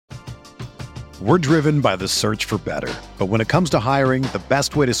We're driven by the search for better. But when it comes to hiring, the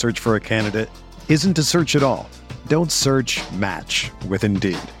best way to search for a candidate isn't to search at all. Don't search, match with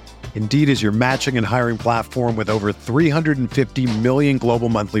Indeed. Indeed is your matching and hiring platform with over 350 million global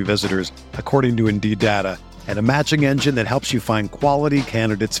monthly visitors, according to Indeed data, and a matching engine that helps you find quality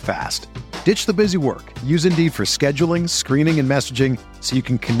candidates fast. Ditch the busy work. Use Indeed for scheduling, screening, and messaging so you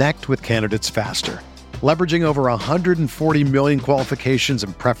can connect with candidates faster. Leveraging over 140 million qualifications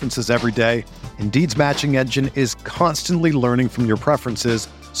and preferences every day, Indeed's matching engine is constantly learning from your preferences,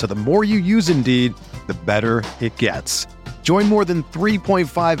 so the more you use Indeed, the better it gets. Join more than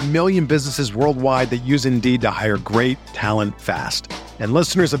 3.5 million businesses worldwide that use Indeed to hire great talent fast. And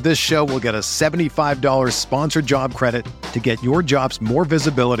listeners of this show will get a $75 sponsored job credit to get your jobs more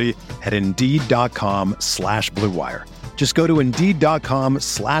visibility at Indeed.com/Blue Wire. Just go to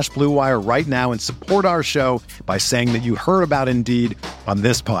Indeed.com/Blue Wire right now and support our show by saying that you heard about Indeed on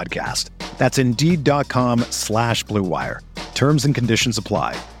this podcast. That's Indeed.com/Blue Wire. Terms and conditions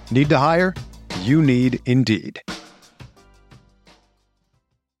apply. Need to hire? You need Indeed.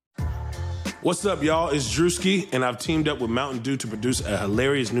 What's up, y'all? It's Drewski, and I've teamed up with Mountain Dew to produce a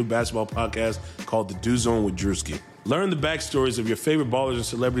hilarious new basketball podcast called The Dew Zone with Drewski. Learn the backstories of your favorite ballers and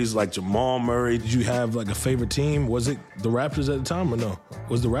celebrities like Jamal Murray. Did you have like a favorite team? Was it the Raptors at the time or no?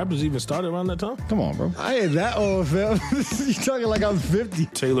 Was the Raptors even started around that time? Come on, bro. I ain't that old, fam. You talking like I'm 50.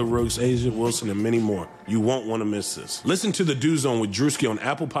 Taylor Rooks, Asia Wilson, and many more. You won't want to miss this. Listen to The Dew Zone with Drewski on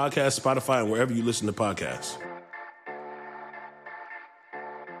Apple Podcasts, Spotify, and wherever you listen to podcasts.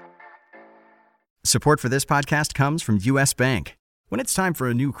 Support for this podcast comes from U.S. Bank. When it's time for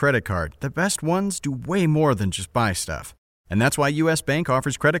a new credit card, the best ones do way more than just buy stuff. And that's why U.S. Bank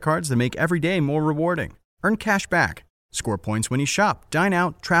offers credit cards that make every day more rewarding. Earn cash back, score points when you shop, dine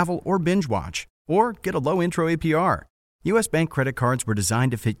out, travel, or binge watch, or get a low intro APR. U.S. Bank credit cards were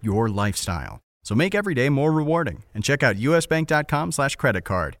designed to fit your lifestyle. So make every day more rewarding and check out usbank.com/credit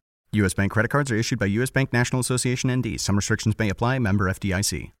card. U.S. Bank credit cards are issued by U.S. Bank National Association ND. Some restrictions may apply. Member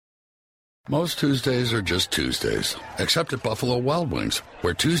FDIC. Most Tuesdays are just Tuesdays, except at Buffalo Wild Wings,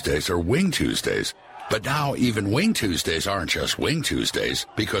 where Tuesdays are Wing Tuesdays. But now even Wing Tuesdays aren't just Wing Tuesdays,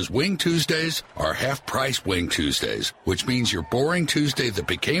 because Wing Tuesdays are half-price Wing Tuesdays, which means your boring Tuesday that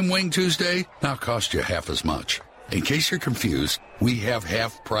became Wing Tuesday now costs you half as much. In case you're confused, we have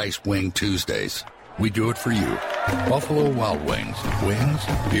half-price Wing Tuesdays. We do it for you. Buffalo Wild Wings. Wings,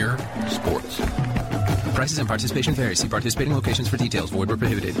 beer, sports. Prices and participation vary. See participating locations for details. Void where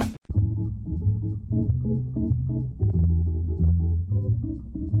prohibited.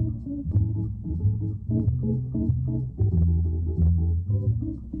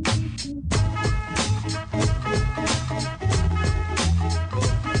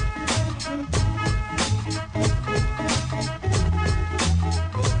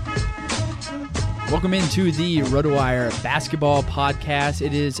 Welcome into the RotoWire Basketball Podcast.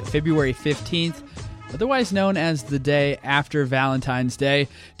 It is February 15th, otherwise known as the day after Valentine's Day.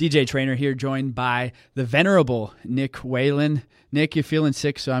 DJ Trainer here, joined by the venerable Nick Whalen. Nick, you're feeling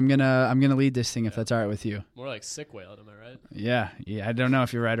sick, so I'm gonna lead this thing if that's all right with you. More like sick Whalen, am I right? Yeah. I don't know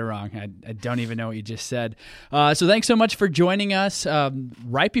if you're right or wrong. I don't even know what you just said. So thanks so much for joining us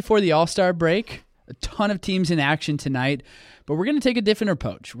right before the All-Star break. A ton of teams in action tonight, but we're gonna take a different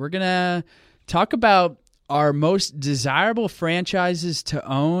approach. We're gonna talk about our most desirable franchises to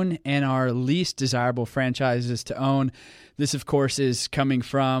own and our least desirable franchises to own. This, of course, is coming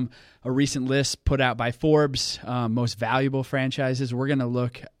from a recent list put out by Forbes, most valuable franchises. We're going to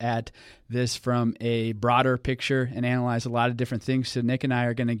look at this from a broader picture and analyze a lot of different things. So Nick and I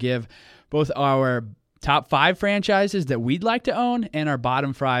are going to give both our top 5 franchises that we'd like to own and our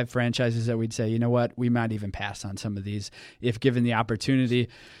bottom 5 franchises that we'd say, you know what, we might even pass on some of these if given the opportunity.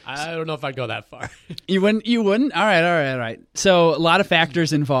 I don't know if I'd go that far. You wouldn't? All right. So a lot of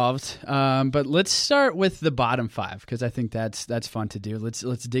factors involved, but let's start with the bottom 5 because I think that's fun to do. Let's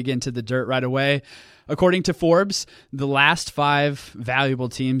dig into the dirt right away. According to Forbes, the last 5 valuable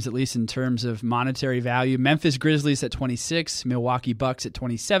teams, at least in terms of monetary value: Memphis Grizzlies at 26, Milwaukee Bucks at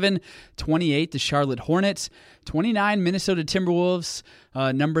 27, 28 the Charlotte Hornets, 29 Minnesota Timberwolves,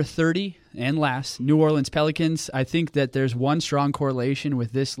 number 30 and last New Orleans Pelicans. I think that there's one strong correlation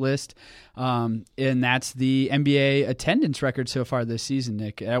with this list, and that's the NBA attendance record so far this season,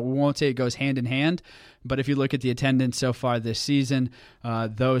 Nick. We won't say it goes hand in hand, but if you look at the attendance so far this season,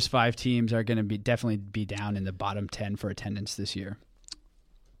 those 5 teams are going to definitely be down in the bottom 10 for attendance this year.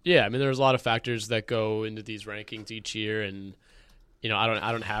 Yeah, I mean, there's a lot of factors that go into these rankings each year, and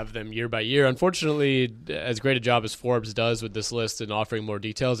I don't have them year by year. Unfortunately, as great a job as Forbes does with this list and offering more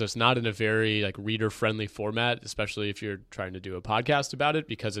details, it's not in a very reader-friendly format, especially if you're trying to do a podcast about it,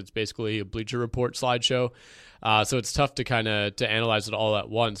 because it's basically a Bleacher Report slideshow. So it's tough to to analyze it all at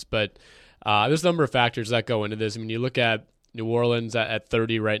once. But there's a number of factors that go into this. I mean, you look at New Orleans at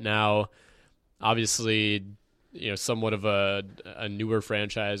 30 right now. Obviously, somewhat of a newer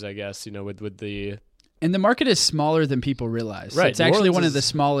franchise, I guess. With the. And the market is smaller than people realize. Right. It's actually one of the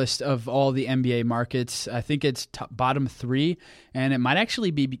smallest of all the NBA markets. I think it's bottom 3, and it might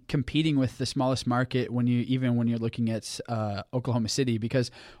actually be competing with the smallest market when you're looking at Oklahoma City, because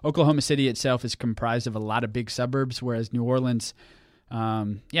Oklahoma City itself is comprised of a lot of big suburbs, whereas New Orleans,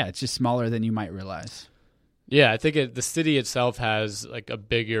 it's just smaller than you might realize. Yeah, I think the city itself has a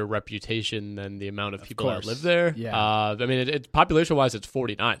bigger reputation than the amount of people that live there. Yeah. I mean, population-wise, it's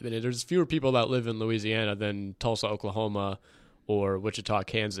 49. I mean, there's fewer people that live in Louisiana than Tulsa, Oklahoma, or Wichita,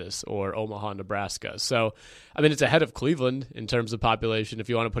 Kansas, or Omaha, Nebraska. So, I mean, it's ahead of Cleveland in terms of population, if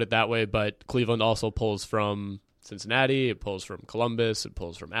you want to put it that way, but Cleveland also pulls from Cincinnati, it pulls from Columbus, it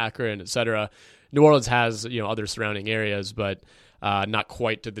pulls from Akron, et cetera. New Orleans has, other surrounding areas, but not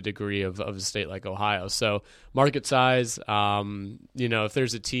quite to the degree of a state like Ohio. So market size, if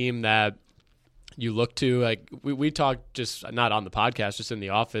there's a team that you look to, we talked just not on the podcast, just in the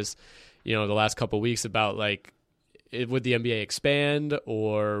office, the last couple of weeks about would the NBA expand,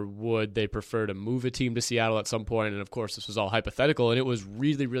 or would they prefer to move a team to Seattle at some point? And of course, this was all hypothetical, and it was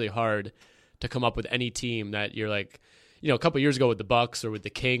really, really hard to come up with any team that you're a couple of years ago with the Bucks or with the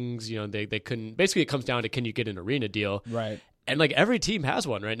Kings, they couldn't. Basically, it comes down to, can you get an arena deal? Right. And every team has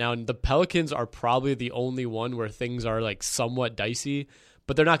one right now, and the Pelicans are probably the only one where things are somewhat dicey,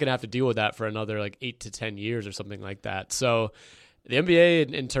 but they're not going to have to deal with that for another 8 to 10 years or something like that. So the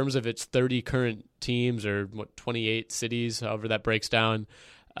NBA, in terms of its 30 current teams, or 28 cities, however that breaks down,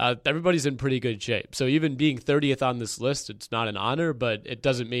 everybody's in pretty good shape. So even being 30th on this list, it's not an honor, but it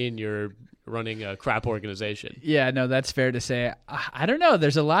doesn't mean you're running a crap organization. Yeah, no, that's fair to say. I don't know.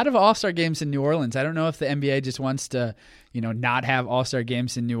 There's a lot of All-Star games in New Orleans. I don't know if the NBA just wants to, not have All-Star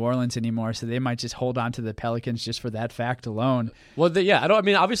games in New Orleans anymore, so they might just hold on to the Pelicans just for that fact alone. Well,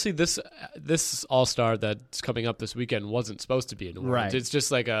 obviously this All-Star that's coming up this weekend wasn't supposed to be in New Orleans. Right. It's just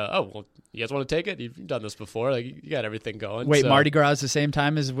you guys want to take it? You've done this before. You got everything going. Wait, so. Mardi Gras the same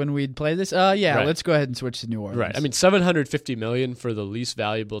time as when we'd play this? Yeah, Right. Let's go ahead and switch to New Orleans. Right. I mean, $750 million for the least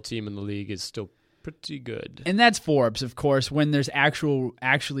valuable team in the league is still pretty good. And that's Forbes, of course, when there's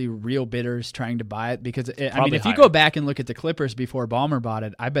actually real bidders trying to buy it. Because, if you go back and look at the Clippers before Ballmer bought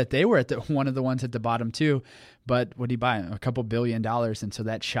it, I bet they were at one of the ones at the bottom too. But what did he buy? A couple $2 billion. And so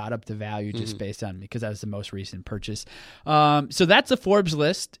that shot up the value just based on, because that was the most recent purchase. So that's the Forbes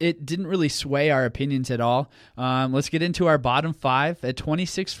list. It didn't really sway our opinions at all. Let's get into our bottom 5. At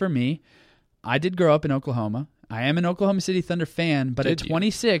 26 for me, I did grow up in Oklahoma. I am an Oklahoma City Thunder fan, but at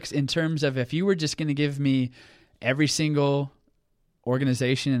 26, in terms of if you were just going to give me every single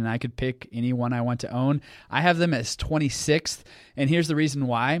organization and I could pick any one I want to own, I have them as 26th. And here's the reason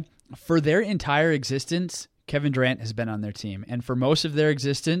why. For their entire existence, Kevin Durant has been on their team. And for most of their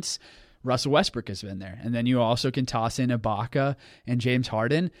existence, Russell Westbrook has been there. And then you also can toss in Ibaka and James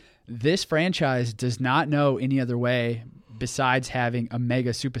Harden. This franchise does not know any other way besides having a mega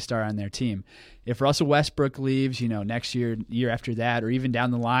superstar on their team. If Russell Westbrook leaves, next year, year after that, or even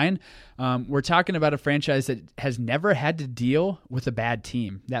down the line, we're talking about a franchise that has never had to deal with a bad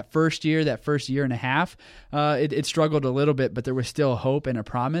team. That first year and a half, it struggled a little bit, but there was still hope and a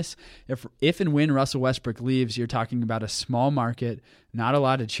promise. If and when Russell Westbrook leaves, you're talking about a small market, not a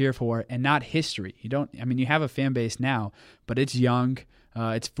lot to cheer for, and not history. You have a fan base now, but it's young.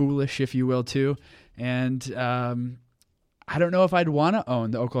 It's foolish, if you will, too. And I don't know if I'd want to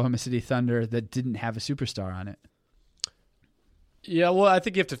own the Oklahoma City Thunder that didn't have a superstar on it. Yeah, well, I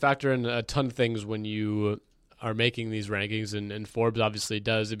think you have to factor in a ton of things when you are making these rankings, and Forbes obviously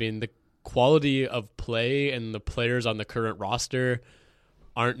does. I mean, the quality of play and the players on the current roster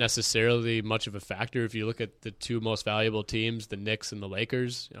aren't necessarily much of a factor. If you look at the 2 most valuable teams, the Knicks and the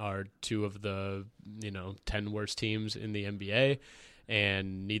Lakers are 2 of the 10 worst teams in the NBA,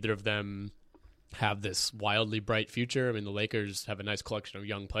 and neither of them have this wildly bright future. I mean, the Lakers have a nice collection of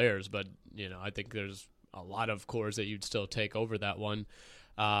young players, but I think there's a lot of cores that you'd still take over that one.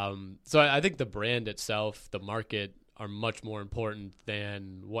 So I think the brand itself, the market, are much more important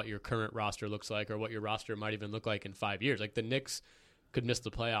than what your current roster looks like, or what your roster might even look like in 5 years. The Knicks could miss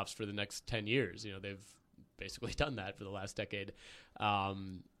the playoffs for the next 10 years. They've basically done that for the last decade.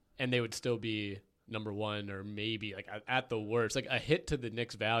 And they would still be number one, or maybe like at the worst, like a hit to the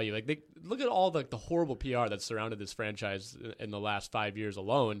Knicks' value. Like look at all the horrible PR that's surrounded this franchise in the last 5 years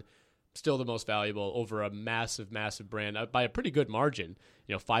alone. Still the most valuable over a massive brand by a pretty good margin.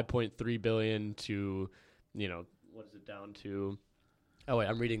 $5.3 billion to, what is it down to? Oh wait,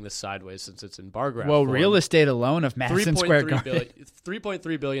 I'm reading this sideways since it's in bar graph. Well, form. real estate alone of Madison Square Garden.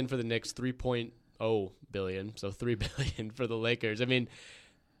 $3.3 billion for the Knicks, $3.0 billion, so $3 billion for the Lakers. I mean,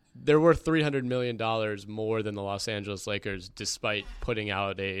 they're worth $300 million more than the Los Angeles Lakers, despite putting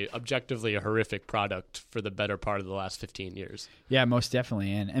out a horrific product for the better part of the last 15 years. Yeah, most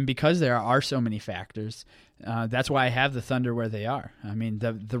definitely. And because there are so many factors, that's why I have the Thunder where they are. I mean,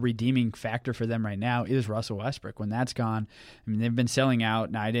 the redeeming factor for them right now is Russell Westbrook. When that's gone, I mean, they've been selling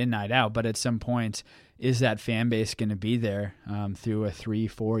out night in, night out, but at some point, is that fan base going to be there through a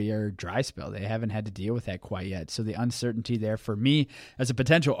 3-4 year dry spell? They haven't had to deal with that quite yet. So the uncertainty there for me as a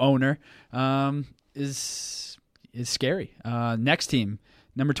potential owner is scary. Next team,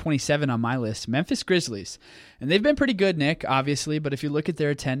 number 27 on my list, Memphis Grizzlies. And they've been pretty good, Nick, obviously, but if you look at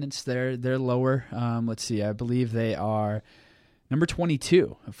their attendance, they're lower. Let's see, I believe they are number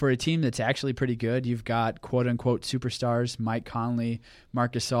 22 for a team that's actually pretty good. You've got quote-unquote superstars, Mike Conley,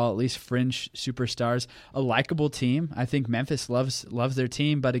 Marc Gasol, at least fringe superstars. A likable team. I think Memphis loves their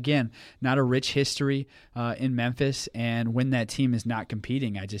team, but again, not a rich history in Memphis. And when that team is not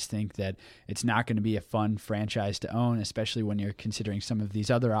competing, I just think that it's not going to be a fun franchise to own, especially when you're considering some of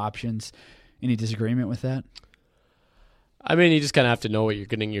these other options. Any disagreement with that? I mean, you just kind of have to know what you're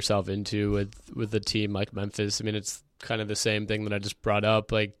getting yourself into with a team like Memphis. I mean, it's kind of the same thing that I just brought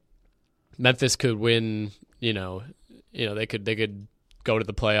up. Like, Memphis could win, they could go to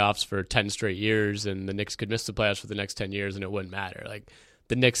the playoffs for 10 straight years, and the Knicks could miss the playoffs for the next 10 years, and it wouldn't matter. Like,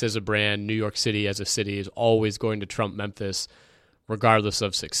 the Knicks as a brand, New York City as a city is always going to trump Memphis regardless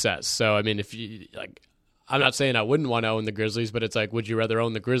of success. So, I mean, if you, like, I'm not saying I wouldn't want to own the Grizzlies, but it's like, would you rather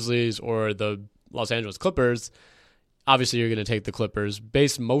own the Grizzlies or the Los Angeles Clippers? Obviously, you're going to take the Clippers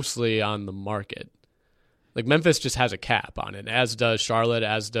based mostly on the market. Like, Memphis just has a cap on it, as does Charlotte,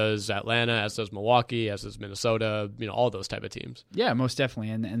 as does Atlanta, as does Milwaukee, as does Minnesota, all those type of teams. Yeah, most definitely,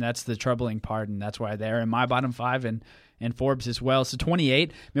 and that's the troubling part, and that's why they're in my bottom five and Forbes as well. So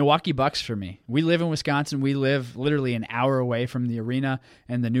 28, Milwaukee Bucks for me. We live in Wisconsin. We live literally an hour away from the arena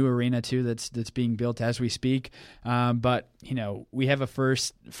and the new arena too that's being built as we speak. But we have a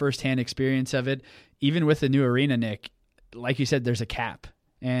firsthand experience of it. Even with the new arena, Nick, like you said, there's a cap.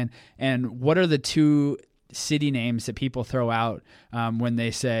 And what are the two city names that people throw out when they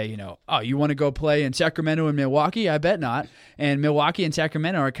say, oh, you want to go play in Sacramento and Milwaukee? I bet not. And Milwaukee and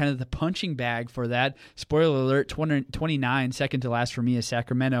Sacramento are kind of the punching bag for that. Spoiler alert, 29, second to last for me is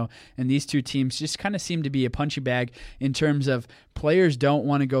Sacramento. And these two teams just kind of seem to be a punching bag in terms of players don't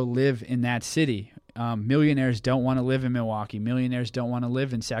want to go live in that city. Millionaires don't want to live in Milwaukee. Millionaires don't want to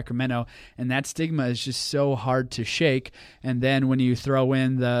live in Sacramento. And that stigma is just so hard to shake. And then when you throw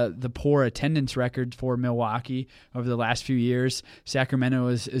in the poor attendance record for Milwaukee over the last few years, Sacramento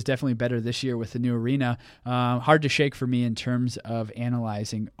is definitely better this year with the new arena. Hard to shake for me in terms of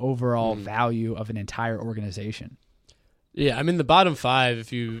analyzing overall value of an entire organization. Yeah, I mean, the bottom five,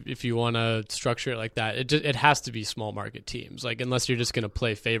 if you want to structure it like that, it has to be small market teams. Like, unless you're just going to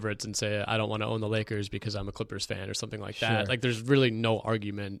play favorites and say, I don't want to own the Lakers because I'm a Clippers fan or something like that. Like, there's really no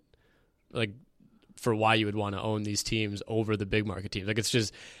argument, like, for why you would want to own these teams over the big market teams. Like, it's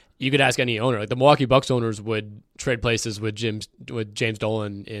just, you could ask any owner. Like, the Milwaukee Bucks owners would trade places with James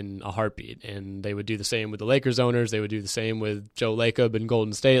Dolan in a heartbeat, and they would do the same with the Lakers owners. They would do the same with Joe Lacob in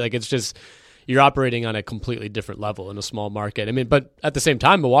Golden State. Like, it's just, you're operating on a completely different level in a small market. I mean, but at the same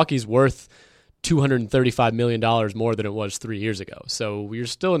time, Milwaukee's worth $235 million more than it was 3 years ago. So we're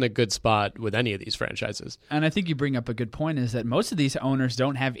still in a good spot with any of these franchises. And I think you bring up a good point, is that most of these owners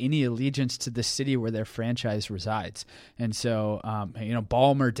don't have any allegiance to the city where their franchise resides. And so,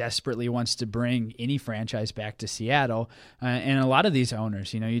 Ballmer desperately wants to bring any franchise back to Seattle. And a lot of these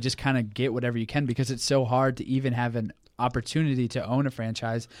owners, you just kind of get whatever you can because it's so hard to even have an opportunity to own a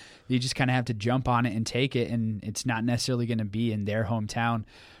franchise. You just kind of have to jump on it and take it, and it's not necessarily going to be in their hometown.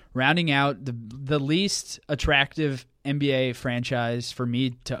 Rounding out the least attractive NBA franchise for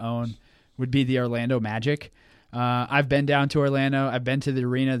me to own would be the Orlando Magic. I've been down to Orlando. I've been to the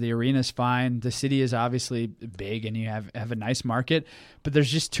arena. The arena's fine. The city is obviously big, and you have a nice market, but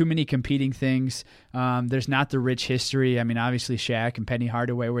there's just too many competing things. There's not the rich history. I mean, obviously Shaq and Penny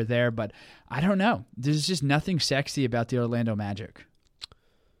Hardaway were there, but I don't know. There's just nothing sexy about the Orlando Magic.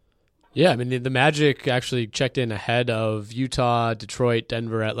 Yeah, I mean, the Magic actually checked in ahead of Utah, Detroit,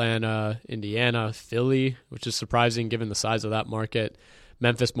 Denver, Atlanta, Indiana, Philly, which is surprising given the size of that market.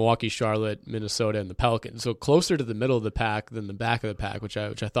 Memphis, Milwaukee, Charlotte, Minnesota, and the Pelicans. So closer to the middle of the pack than the back of the pack, which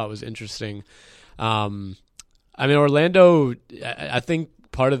I thought was interesting. I mean, Orlando, I think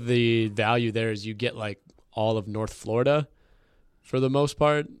part of the value there is you get like all of North Florida for the most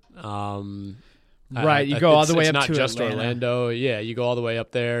part. Right, you go all the way up to It's not just Atlanta. Orlando. Yeah, you go all the way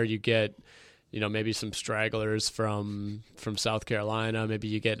up there. You get, maybe some stragglers from South Carolina. Maybe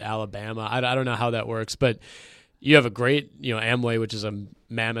you get Alabama. I don't know how that works, but you have a great, Amway, which is a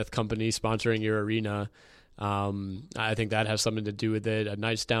mammoth company sponsoring your arena. I think that has something to do with it. A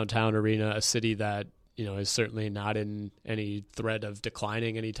nice downtown arena, a city that, is certainly not in any threat of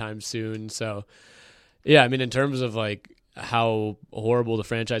declining anytime soon. So, yeah, I mean, in terms of like how horrible the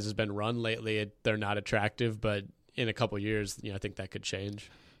franchise has been run lately, they're not attractive, but in a couple years, I think that could change.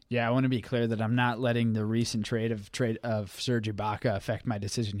 Yeah, I want to be clear that I'm not letting the recent trade of Serge Ibaka affect my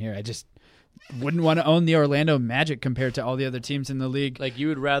decision here. I just wouldn't want to own the Orlando Magic compared to all the other teams in the league. Like, you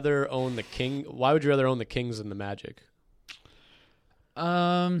would rather own the King. Why would you rather own the Kings than the Magic?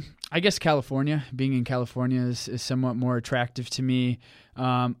 I guess California. Being in California is somewhat more attractive to me.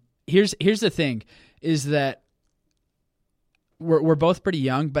 Here's the thing, is that we're both pretty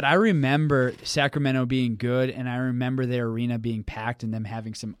young, but I remember Sacramento being good, and I remember their arena being packed and them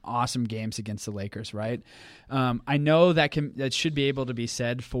having some awesome games against the Lakers, right? I know that should be able to be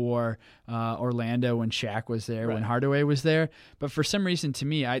said for Orlando when Shaq was there, right, when Hardaway was there, but for some reason, to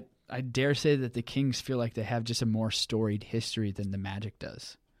me, I dare say that the Kings feel like they have just a more storied history than the Magic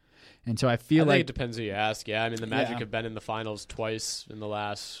does. And so I feel like it depends who you ask. Yeah, I mean, the Magic have been in the finals twice in the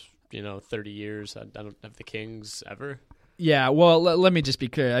last 30 years. I don't have the Kings ever. Yeah, well, let me just be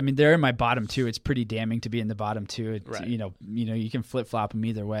clear. I mean, they're in my bottom two. It's pretty damning to be in the bottom two. It's, right. You can flip-flop them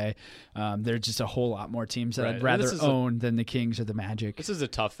either way. There's just a whole lot more teams that I'd rather own than the Kings or the Magic. This is a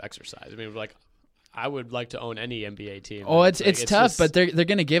tough exercise. I mean, like, I would like to own any NBA team. Oh, it's tough, but they're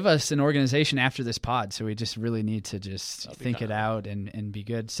going to give us an organization after this pod, so we just really need to just think it out and be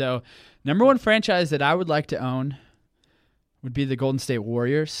good. So, number one franchise that I would like to own would be the Golden State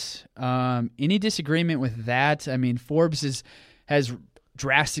Warriors. Any disagreement with that? I mean, Forbes has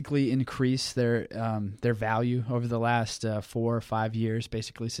drastically increased their value over the last 4 or 5 years,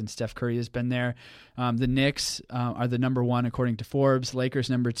 basically since Steph Curry has been there. The Knicks are the number one according to Forbes, Lakers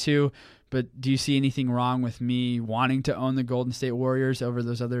number two. But do you see anything wrong with me wanting to own the Golden State Warriors over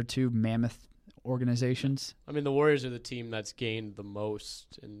those other two mammoth organizations? I mean, the Warriors are the team that's gained the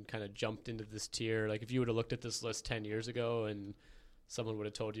most and kind of jumped into this tier. Like, if you would have looked at this list 10 years ago and someone would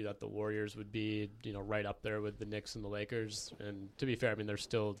have told you that the Warriors would be, right up there with the Knicks and the Lakers. And to be fair, I mean, they're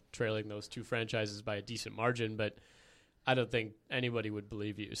still trailing those two franchises by a decent margin, but I don't think anybody would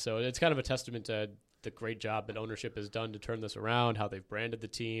believe you. So it's kind of a testament to the great job that ownership has done to turn this around, how they've branded the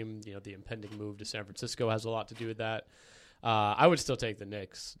team. The impending move to San Francisco has a lot to do with that. I would still take the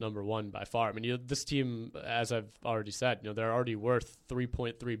Knicks number one by far. I mean, this team, as I've already said, they're already worth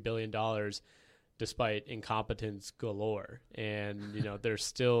 $3.3 billion despite incompetence galore. And, they're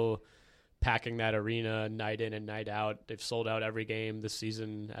still packing that arena night in and night out. They've sold out every game this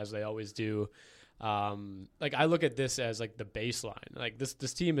season, as they always do. I look at this as like the baseline. Like this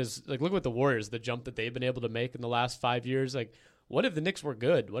team is like, look what the Warriors, the jump that they've been able to make in the last 5 years. Like, what if the Knicks were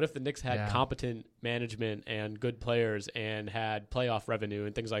good? What if the Knicks had competent management and good players and had playoff revenue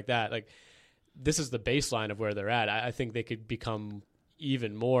and things like that? Like, this is the baseline of where they're at. I think they could become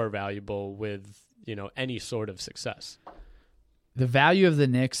even more valuable with, any sort of success. The value of the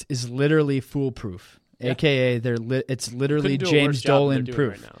Knicks is literally foolproof. Yeah. AKA, it's literally James Dolan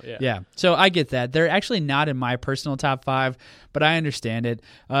proof. Right now. Yeah. So I get that. They're actually not in my personal top five, but I understand it.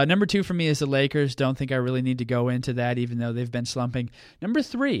 Number two for me is the Lakers. Don't think I really need to go into that, even though they've been slumping. Number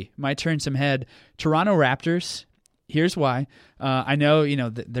three might turn some head. Toronto Raptors. Here's why. I know,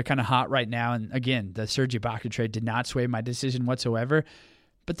 they're kind of hot right now. And again, the Serge Ibaka trade did not sway my decision whatsoever.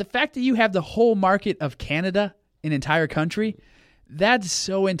 But the fact that you have the whole market of Canada, an entire country, that's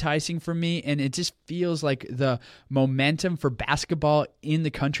so enticing for me, and it just feels like the momentum for basketball in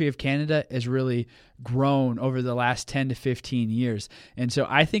the country of Canada has really grown over the last 10 to 15 years. And so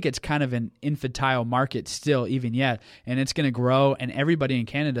I think it's kind of an infantile market still, even yet, and it's going to grow, and everybody in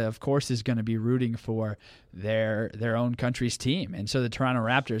Canada, of course, is going to be rooting for their own country's team. And so the Toronto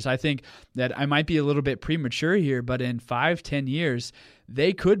Raptors, I think that I might be a little bit premature here, but in 5-10 years,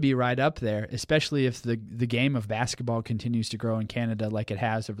 they could be right up there, especially if the game of basketball continues to grow in Canada like it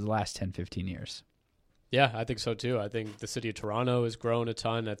has over the last 10-15 years. Yeah, I think so too. I think the city of Toronto has grown a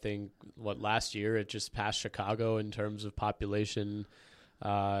ton. I think last year it just passed Chicago in terms of population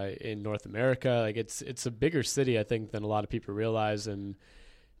in North America. Like it's a bigger city, I think, than a lot of people realize. And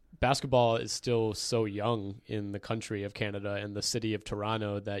basketball is still so young in the country of Canada and the city of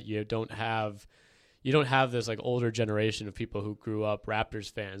Toronto that you don't have this like older generation of people who grew up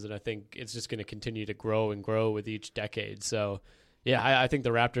Raptors fans, and I think it's just going to continue to grow and grow with each decade. So, yeah, I think the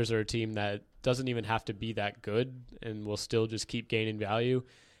Raptors are a team that doesn't even have to be that good and will still just keep gaining value.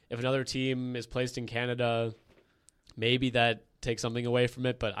 If another team is placed in Canada, maybe that takes something away from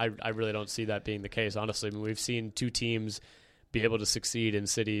it, but I really don't see that being the case, honestly. I mean, we've seen two teams be able to succeed in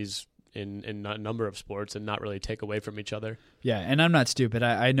cities in a number of sports and not really take away from each other. Yeah, and I'm not stupid.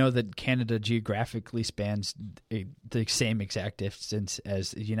 I know that Canada geographically spans the same exact distance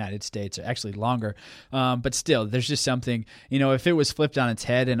as the United States, or actually longer. But still, there's just something, if it was flipped on its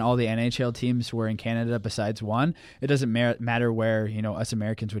head and all the NHL teams were in Canada besides one, it doesn't matter where, us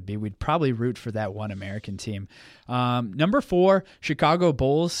Americans would be. We'd probably root for that one American team. Number 4, Chicago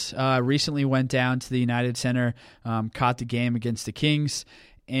Bulls recently went down to the United Center, caught the game against the Kings.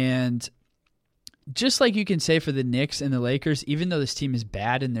 And just like you can say for the Knicks and the Lakers, even though this team is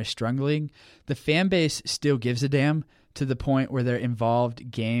bad and they're struggling, the fan base still gives a damn to the point where they're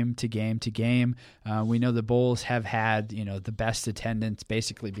involved game to game to game. We know the Bulls have had, the best attendance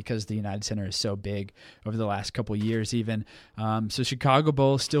basically because the United Center is so big over the last couple of years even. So Chicago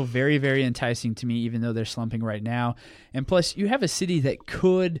Bulls still very, very enticing to me, even though they're slumping right now. And plus, you have a city that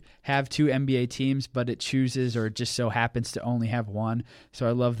could have 2 NBA teams, but it chooses or it just so happens to only have one. So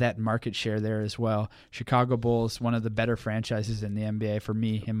I love that market share there as well. Chicago Bulls, one of the better franchises in the NBA for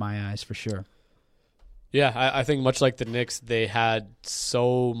me, in my eyes, for sure. Yeah, I think much like the Knicks, they had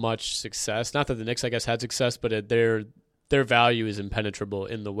so much success. Not that the Knicks, I guess, had success, but their value is impenetrable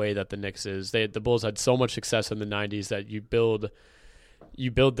in the way that the Knicks is. The Bulls had so much success in the 90s that you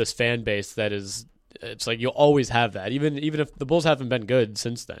build this fan base that is, it's like you'll always have that. Even if the Bulls haven't been good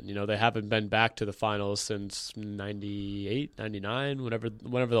since then, they haven't been back to the finals since 98, 99, whenever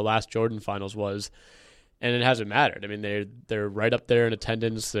the last Jordan finals was. And it hasn't mattered. I mean, they're right up there in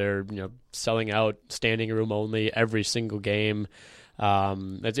attendance. They're selling out standing room only every single game.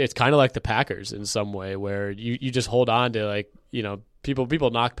 It's kind of like the Packers in some way, where you just hold on to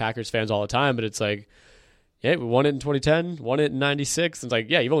people knock Packers fans all the time, but it's like, yeah, we won it in 2010, won it in 96. It's like,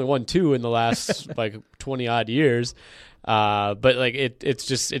 yeah, you've only won 2 in the last 20 odd years. But it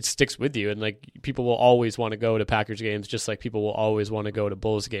sticks with you, and people will always want to go to Packers games, just like people will always want to go to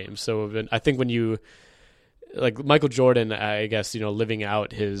Bulls games. So I think when you Michael Jordan, I guess, living out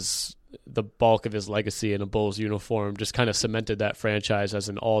the bulk of his legacy in a Bulls uniform just kind of cemented that franchise as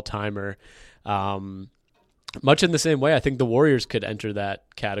an all-timer. Much in the same way, I think the Warriors could enter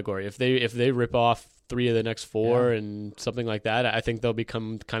that category. If they rip off 3 of the next 4 and something like that, I think they'll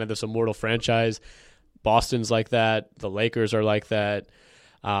become kind of this immortal franchise. Boston's like that. The Lakers are like that.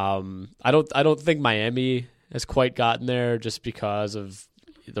 I don't think Miami has quite gotten there just because of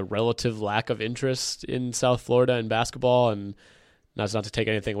the relative lack of interest in South Florida in basketball, and that's not to take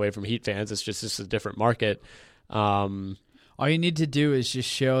anything away from Heat fans. It's just a different market. All you need to do is just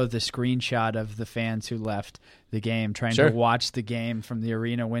show the screenshot of the fans who left the game trying to watch the game from the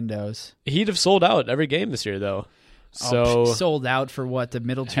arena windows. He'd have sold out every game this year, though. So sold out for what, the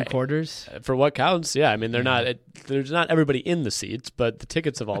middle 2 quarters? For what counts, yeah. I mean, there's not everybody in the seats, but the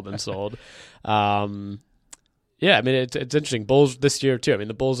tickets have all been sold. Yeah, I mean, it's interesting. Bulls this year, too. I mean,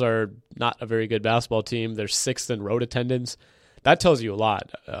 the Bulls are not a very good basketball team. They're 6th in road attendance. That tells you a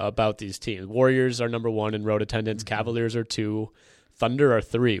lot about these teams. Warriors are number 1 in road attendance. Cavaliers are 2. Thunder are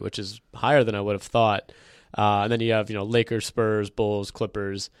 3, which is higher than I would have thought. And then you have, Lakers, Spurs, Bulls,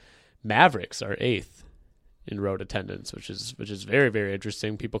 Clippers. Mavericks are 8th in road attendance, which is very, very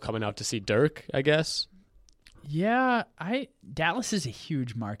interesting. People coming out to see Dirk, I guess. Yeah, Dallas is a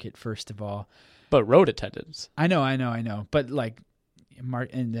huge market, first of all. But road attendance. I know. But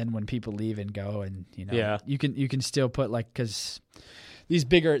and then when people leave and go, and you can still put because these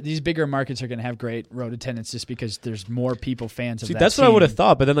bigger markets are going to have great road attendance just because there's more people fans of that. That's team. what I would have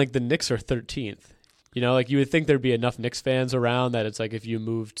thought. But then the Knicks are 13th. You would think there'd be enough Knicks fans around that it's if you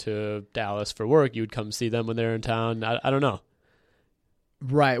moved to Dallas for work, you would come see them when they're in town. I don't know.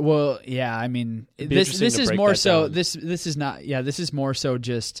 Right. Well, yeah. I mean, this is more so. This is not. Yeah. This is more so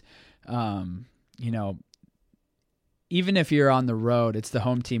just. Even if you're on the road, it's the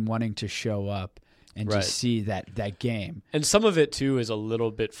home team wanting to show up and just see that game. And some of it too is a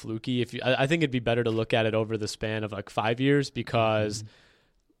little bit fluky. I think it'd be better to look at it over the span of 5 years, because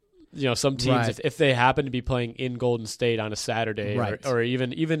some teams, Right. if they happen to be playing in Golden State on a Saturday, Right. or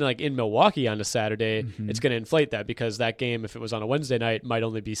even like in Milwaukee on a Saturday, it's going to inflate that, because that game, if it was on a Wednesday night, might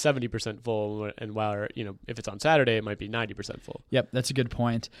only be 70% full, and while if it's on Saturday, it might be 90% full. Yep, that's a good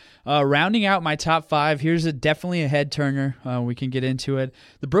point. Rounding out my top 5, here's definitely a head turner. We can get into it.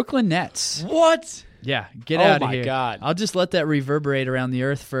 The Brooklyn Nets. What? Yeah, get out of here. Oh my God. I'll just let that reverberate around the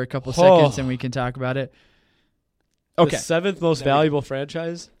earth for a couple seconds, and we can talk about it. Okay. The 7th most valuable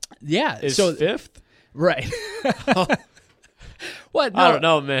franchise Yeah. is so 5th? Right. What? No. I don't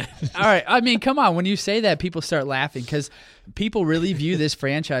know, man. All right. I mean, come on. When you say that, people start laughing because people really view this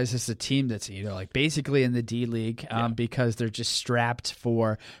franchise as a team that's like basically in the D League because they're just strapped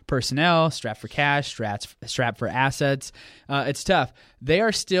for personnel, strapped for cash, strapped for assets. It's tough. They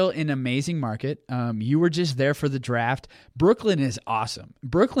are still in an amazing market. You were just there for the draft. Brooklyn is awesome.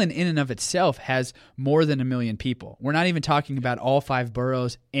 Brooklyn in and of itself has more than 1 million people. We're not even talking about all 5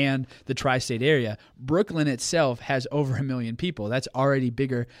 boroughs and the tri-state area. Brooklyn itself has over 1 million people. That's already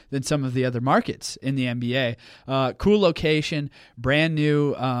bigger than some of the other markets in the NBA. Cool location, brand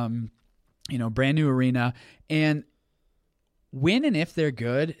new arena, and when and if they're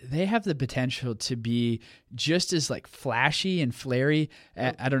good, they have the potential to be just as like flashy and flary.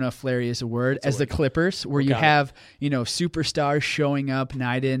 I don't know if flary is a word, as the Clippers, where you have superstars showing up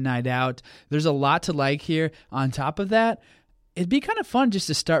night in, night out. There's a lot to like here. On top of that, it'd be kind of fun just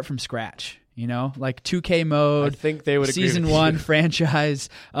to start from scratch. Like 2K mode. I think they would agree season with 1 you. franchise.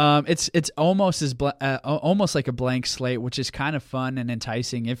 It's almost almost like a blank slate, which is kind of fun and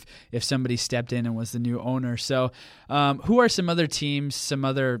enticing if somebody stepped in and was the new owner. So, who are some other teams, some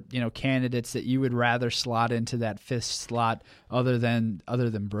other candidates that you would rather slot into that 5th slot other than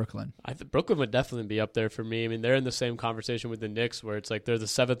Brooklyn? I think Brooklyn would definitely be up there for me. I mean, they're in the same conversation with the Knicks, where it's like they're the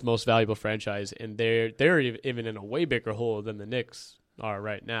 7th most valuable franchise, and they're even in a way bigger hole than the Knicks are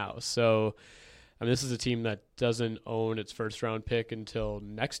right now. So, I mean, this is a team that doesn't own its first round pick until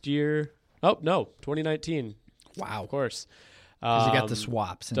next year. Oh, no, 2019. Wow. Of course. Because you got the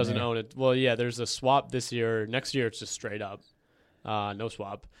swaps. Doesn't own it. Well, yeah, there's a swap this year. Next year, it's just straight up. No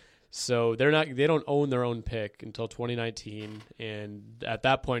swap. So they don't own their own pick until 2019. And at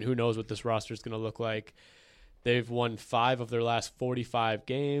that point, who knows what this roster is going to look like. They've won 5 of their last 45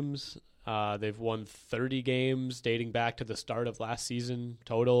 games. They've won 30 games dating back to the start of last season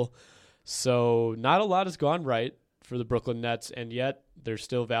total. So not a lot has gone right for the Brooklyn Nets, and yet they're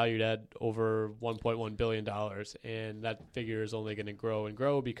still valued at over $1.1 billion. And that figure is only going to grow and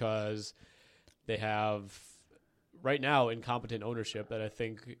grow because they have right now incompetent ownership that I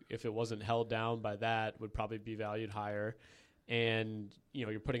think if it wasn't held down by that would probably be valued higher. And,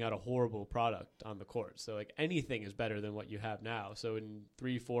 you're putting out a horrible product on the court. So, like, anything is better than what you have now. So, in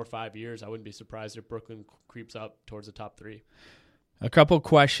 3, 4, 5 years, I wouldn't be surprised if Brooklyn creeps up towards the top 3. A couple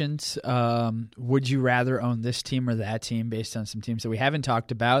questions. Would you rather own this team or that team based on some teams that we haven't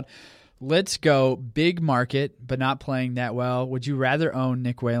talked about? Let's go big market, but not playing that well. Would you rather own,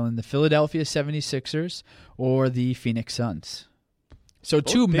 Nick Whalen, the Philadelphia 76ers or the Phoenix Suns? So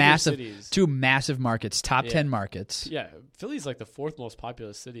Both two bigger massive cities. markets, top 10 markets. Yeah, Philly's like the 4th most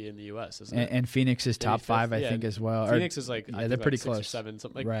populous city in the U.S., isn't it? And Phoenix is Maybe top 5th? 5, I think, as well. Phoenix is like, I think they're like pretty 6 or close. 7.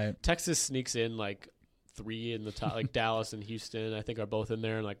 Something like Right. Texas sneaks in like 3 in the top. Like Dallas and Houston, I think, are both in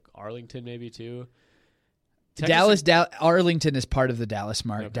there, and like Arlington maybe too. Arlington is part of the Dallas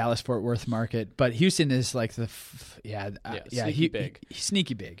market, Okay. Dallas-Fort Worth market, but Houston is like sneaky big.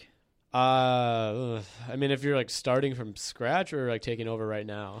 Sneaky big. I mean, if you're like starting from scratch or like taking over right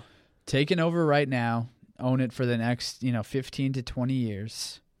now. Taking over right now, own it for the next 15 to 20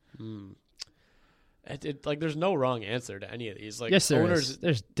 years. Like, there's no wrong answer to any of these. Like, Yes, there owners, is.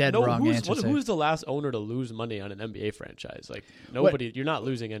 There's dead wrong answers. Who's the last owner to lose money on an NBA franchise? Like, nobody. You're not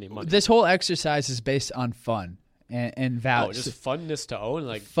losing any money. This whole exercise is based on fun and value. Oh, just funness to own.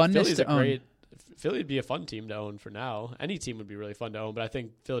 Like, Funness Philly's to own. Philly would be a fun team to own for now. Any team would be really fun to own, but I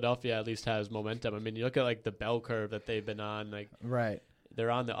think Philadelphia at least has momentum. I mean, you look at like the bell curve that they've been on. Like, right.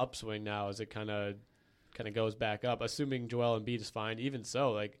 They're on the upswing now as it kind of goes back up. Assuming Joel Embiid is fine, even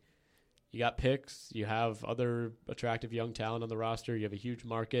so, like, you got picks, you have other attractive young talent on the roster, you have a huge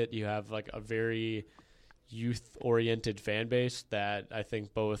market, you have like a very youth-oriented fan base that I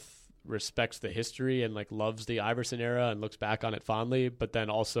think both respects the history and like loves the Iverson era and looks back on it fondly, but then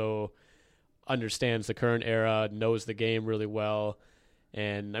also understands the current era, knows the game really well.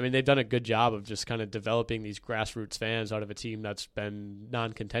 And, I mean, they've done a good job of just kind of developing these grassroots fans out of a team that's been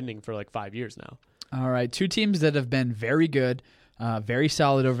non-contending for like 5 years now. All right, 2 teams that have been very good, very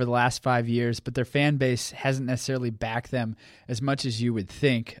solid over the last 5 years, but their fan base hasn't necessarily backed them as much as you would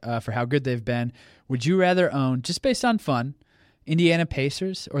think for how good they've been. Would you rather own, just based on fun, Indiana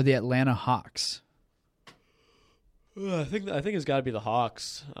Pacers or the Atlanta Hawks? I think it's got to be the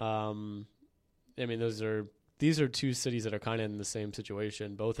Hawks. I mean, these are two cities that are kind of in the same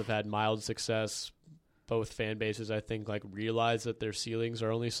situation. Both have had mild success. Both fan bases, I think, like realize that their ceilings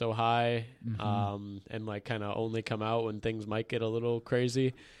are only so high, and like kind of only come out when things might get a little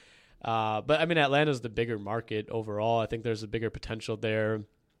crazy. But I mean, Atlanta's the bigger market overall. I think there's a bigger potential there.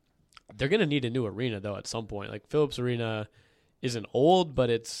 They're going to need a new arena though at some point. Like Phillips Arena isn't old, but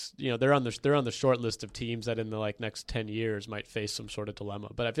it's, you know, they're on the short list of teams that in the like next 10 years might face some sort of dilemma.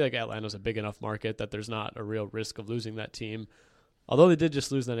 But I feel like Atlanta's a big enough market that there's not a real risk of losing that team. Although they did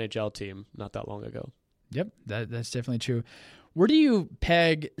just lose the NHL team not that long ago. Yep, that's definitely true. Where do you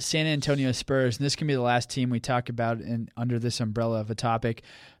peg San Antonio Spurs? And this can be the last team we talk about under this umbrella of a topic.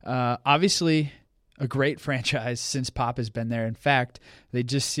 Obviously, a great franchise since Pop has been there. In fact, they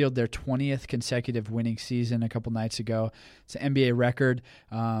just sealed their 20th consecutive winning season a couple nights ago. It's an NBA record.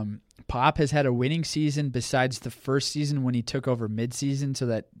 Pop has had a winning season besides the first season when he took over midseason, so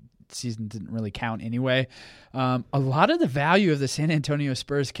that season didn't really count anyway. A lot of the value of the San Antonio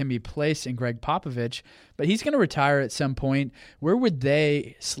Spurs can be placed in Greg Popovich, but he's going to retire at some point. Where would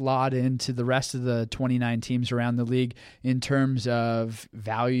they slot into the rest of the 29 teams around the league in terms of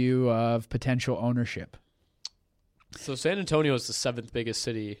value of potential ownership? So San Antonio is the 7th biggest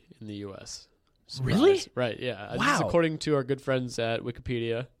city in the U.S. Surprise. Really? Right, yeah. Wow. This is according to our good friends at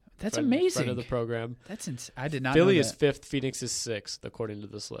Wikipedia. That's amazing. Friend of the program. That's I did not Philly know is that. 5th. Phoenix is 6th, according to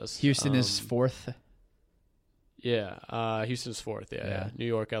this list. Houston is 4th. Yeah, Houston's 4th. Yeah. New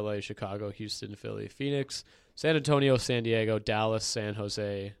York, LA, Chicago, Houston, Philly, Phoenix, San Antonio, San Diego, Dallas, San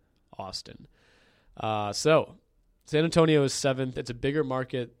Jose, Austin. So San Antonio is 7th. It's a bigger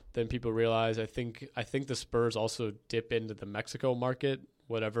market than people realize. I think the Spurs also dip into the Mexico market.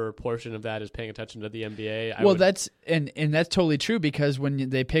 Whatever portion of that is paying attention to the NBA. That's totally true, because when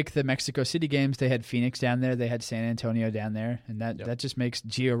they pick the Mexico City games, they had Phoenix down there, they had San Antonio down there, and that just makes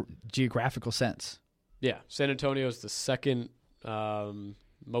geographical sense. Yeah, San Antonio is the 2nd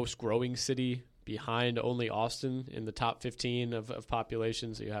most growing city, behind only Austin in the top 15 of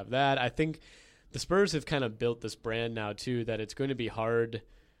population. So you have that. I think the Spurs have kind of built this brand now too, that it's going to be hard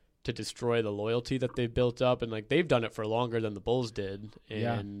to destroy the loyalty that they've built up, and like they've done it for longer than the Bulls did.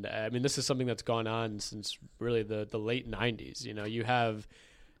 And I mean, this is something that's gone on since really the late 90s. You know, you have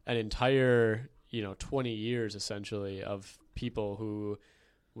an entire 20 years essentially of people who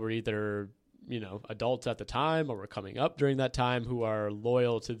were either adults at the time or were coming up during that time who are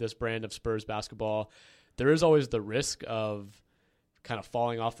loyal to this brand of Spurs basketball. There is always the risk of kind of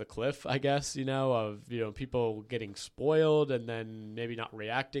falling off the cliff, I guess, of people getting spoiled and then maybe not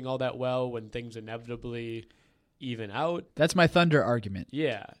reacting all that well when things inevitably even out. That's my Thunder argument.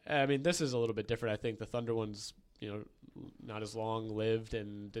 Yeah. I mean, this is a little bit different. I think the Thunder one's, not as long lived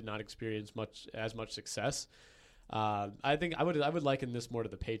and did not experience as much success. I think I would liken this more to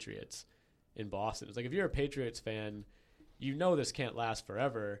the Patriots in Boston. It's like, if you're a Patriots fan, this can't last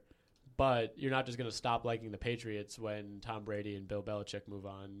forever. But you're not just going to stop liking the Patriots when Tom Brady and Bill Belichick move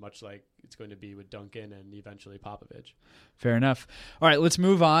on, much like it's going to be with Duncan and eventually Popovich. Fair enough. All right, let's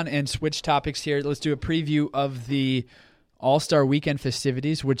move on and switch topics here. Let's do a preview of the All-Star Weekend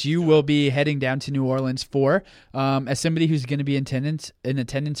festivities, which you will be heading down to New Orleans for. As somebody who's going to be in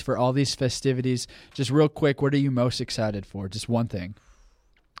attendance for all these festivities, just real quick, what are you most excited for? Just one thing.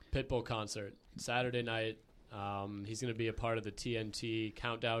 Pitbull concert, Saturday night. He's going to be a part of the TNT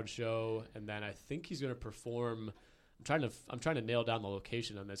countdown show, and then I think he's going to perform. I'm trying to nail down the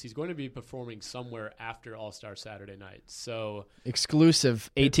location on this. He's going to be performing somewhere after All-Star Saturday night. So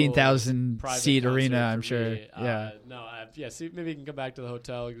exclusive 18,000 seat arena, I'm sure. See, maybe you can come back to the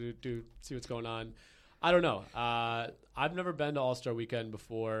hotel, see what's going on. I don't know. I've never been to All-Star Weekend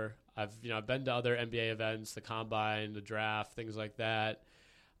before. I've been to other NBA events, the Combine, the draft, things like that.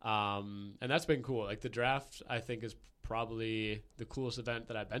 And that's been cool. Like the draft, I think, is probably the coolest event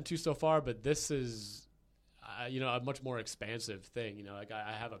that I've been to so far, but this is, a much more expansive thing. Like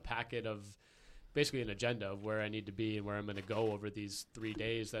I have a packet of basically an agenda of where I need to be and where I'm going to go over these 3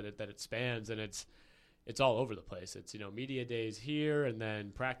 days that it spans. And it's all over the place. It's, media days here, and then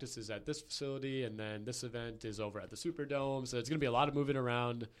practices at this facility. And then this event is over at the Superdome. So it's going to be a lot of moving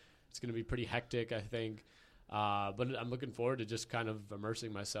around. It's going to be pretty hectic, I think. But I'm looking forward to just kind of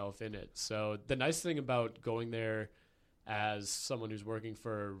immersing myself in it. So the nice thing about going there as someone who's working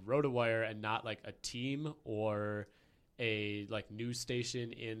for RotoWire and not like a team or a like news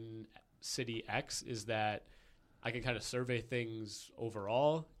station in City X is that I can kind of survey things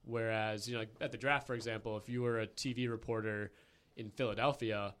overall. Whereas, like at the draft, for example, if you were a TV reporter in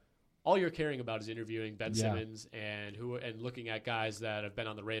Philadelphia, all you're caring about is interviewing Ben Simmons and looking at guys that have been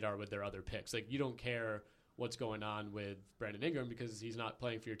on the radar with their other picks. Like, you don't care what's going on with Brandon Ingram because he's not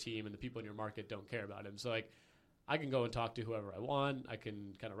playing for your team and the people in your market don't care about him. So, like, I can go and talk to whoever I want. I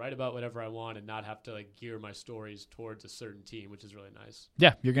can kind of write about whatever I want and not have to like gear my stories towards a certain team, which is really nice.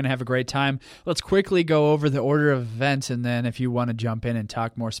 Yeah, you're going to have a great time. Let's quickly go over the order of events, and then if you want to jump in and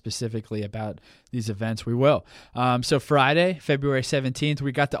talk more specifically about these events, we will. So Friday, February 17th,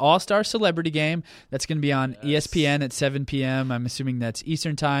 we got the All-Star Celebrity Game. That's going to be on ESPN at 7 p.m. I'm assuming that's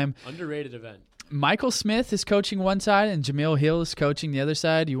Eastern Time. Underrated event. Michael Smith is coaching one side and Jamil Hill is coaching the other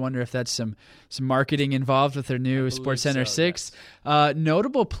side. You wonder if that's some marketing involved with their new SportsCenter 6. Yes.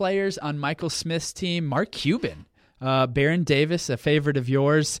 Notable players on Michael Smith's team, Mark Cuban, Baron Davis, a favorite of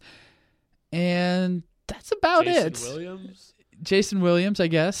yours, and that's about Jason Williams, I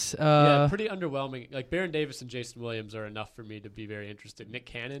guess. Yeah, pretty underwhelming. Like, Baron Davis and Jason Williams are enough for me to be very interested. Nick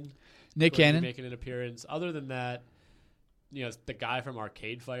Cannon making an appearance. Other than that, the guy from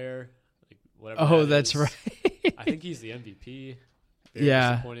Arcade Fire. Oh, that's right. I think he's the MVP. Very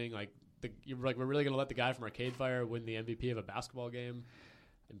disappointing. We're really going to let the guy from Arcade Fire win the MVP of a basketball game.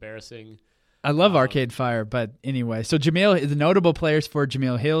 Embarrassing. I love Arcade Fire, but anyway. So the notable players for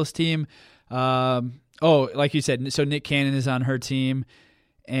Jamil Hill's team. Like you said, so Nick Cannon is on her team,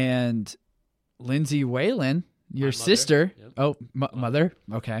 and Lindsay Whalen, your sister. Yep. Oh, mother.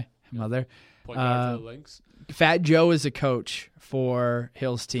 Okay, yep. Mother. Point guard for the Lynx. Fat Joe is a coach for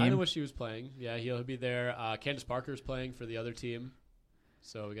Hill's team. I know what she was playing. Yeah, he'll be there. Candace Parker's playing for the other team.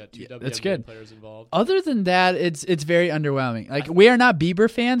 So we got two WNBA players involved. Other than that, it's very underwhelming. Like, we are not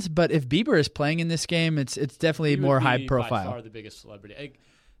Bieber fans, but if Bieber is playing in this game, it's definitely more high profile. By far the biggest celebrity.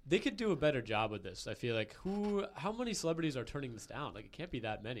 They could do a better job with this. I feel like how many celebrities are turning this down? Like, it can't be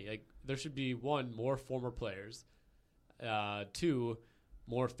that many. Like, there should be 1, more former players, 2,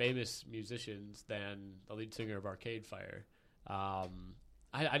 more famous musicians than the lead singer of Arcade Fire.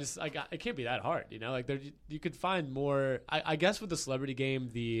 It can't be that hard, Like, you could find more. I guess with the celebrity game,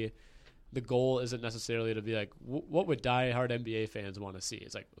 the goal isn't necessarily to be like, what would diehard NBA fans want to see?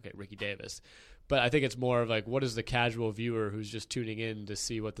 It's like, okay, Ricky Davis, but I think it's more of like, what is the casual viewer who's just tuning in to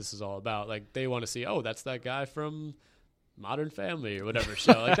see what this is all about? Like, they want to see, oh, that's that guy from Modern Family or whatever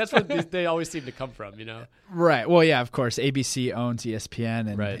show. Like, that's what they always seem to come from, Right. Well, yeah, of course. ABC owns ESPN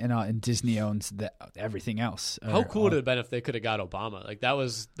and Disney owns everything else. How cool would it have been if they could have got Obama? Like, that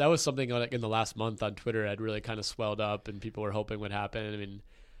was something like in the last month on Twitter had really kind of swelled up and people were hoping would happen. I mean,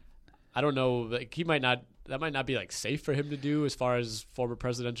 I don't know. Like, that might not be like safe for him to do as far as former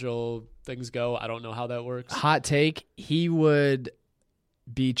presidential things go. I don't know how that works. Hot take. He would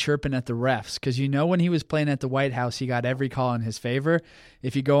be chirping at the refs because when he was playing at the White House, he got every call in his favor.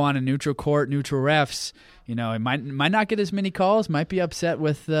 If you go on a neutral court, neutral refs, he might not get as many calls. Might be upset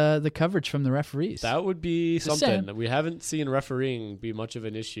with the coverage from the referees. That would be something. We haven't seen refereeing be much of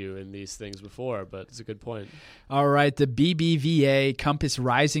an issue in these things before, but it's a good point. All right, the BBVA Compass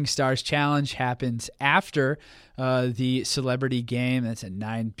Rising Stars Challenge happens after the celebrity game. That's at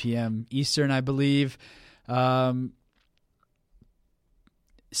 9 p.m. Eastern, I believe.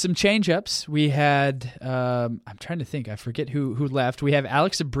 Some change-ups. We had, I'm trying to think. I forget who left. We have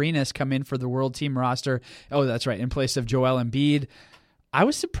Alex Abrinas come in for the World Team roster. Oh, that's right, in place of Joel Embiid. I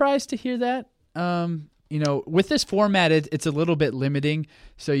was surprised to hear that. With this format, it's a little bit limiting,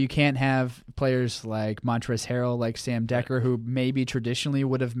 so you can't have players like Montrezl Harrell, like Sam Decker, who maybe traditionally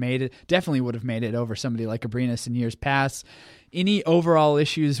definitely would have made it over somebody like Abrinas in years past. Any overall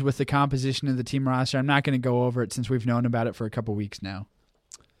issues with the composition of the team roster? I'm not going to go over it since we've known about it for a couple weeks now.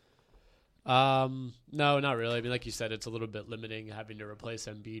 No, not really. I mean, like you said, it's a little bit limiting having to replace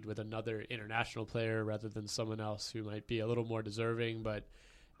Embiid with another international player rather than someone else who might be a little more deserving. But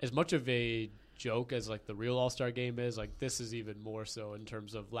as much of a joke as like the real All-Star game is, like, this is even more so in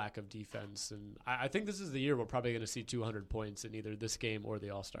terms of lack of defense. And I think this is the year we're probably going to see 200 points in either this game or the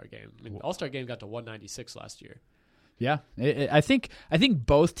All-Star game. I mean, the All-Star game got to 196 last year. Yeah, I think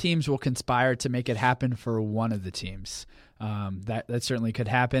both teams will conspire to make it happen for one of the teams. That certainly could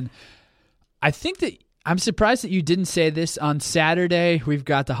happen. I think that I'm surprised that you didn't say this on Saturday. We've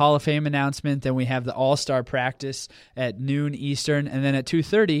got the Hall of Fame announcement, then we have the All-Star practice at noon Eastern, and then at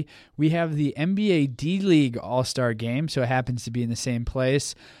 2:30 we have the NBA D-League All-Star game, so it happens to be in the same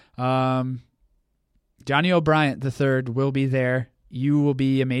place. Johnny O'Bryant III will be there. You will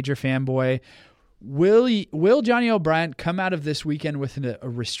be a major fanboy. Will Johnny O'Bryant come out of this weekend with a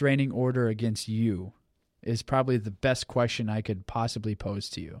restraining order against you? Is probably the best question I could possibly pose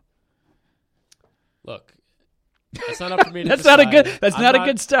to you. Look, that's not up for me to That's decide. not a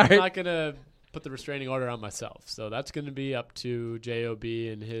good start. I'm not going to put the restraining order on myself. So that's going to be up to JOB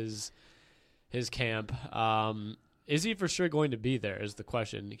and his camp. Is he for sure going to be there is the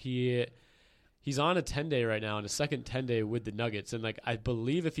question. He's on a 10-day right now, on a second 10-day with the Nuggets. And, like, I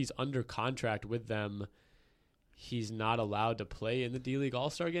believe if he's under contract with them, he's not allowed to play in the D-League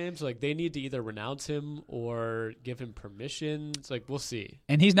All-Star Games. So, like, they need to either renounce him or give him permission. It's like, we'll see.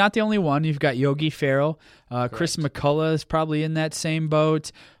 And he's not the only one. You've got Yogi Ferrell. Chris McCullough is probably in that same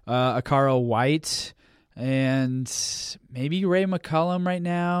boat. Akaro White. And maybe Ray McCollum right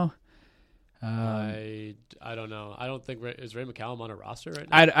now. I don't know. I don't think is Ray McCallum on a roster right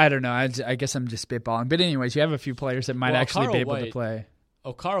now? I don't know. I guess I'm just spitballing. But anyways, you have a few players that might actually be able to play.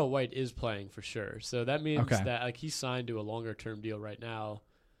 Carl White is playing for sure. So that means that like he's signed to a longer term deal right now.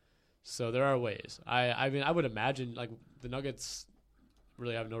 So there are ways. I mean I would imagine like the Nuggets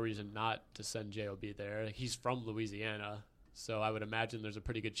really have no reason not to send JOB there. He's from Louisiana. So I would imagine there's a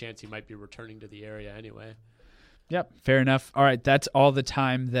pretty good chance he might be returning to the area anyway. Yep, fair enough. All right, that's all the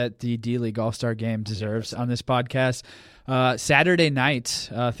time that the D-League All-Star Game deserves on this podcast. Saturday night,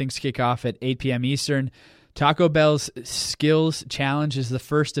 things kick off at 8 p.m. Eastern. Taco Bell's Skills Challenge is the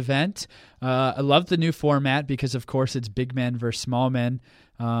first event. I love the new format because, of course, it's big men versus small men.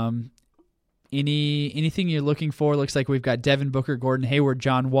 Anything you're looking for? Looks like we've got Devin Booker, Gordon Hayward,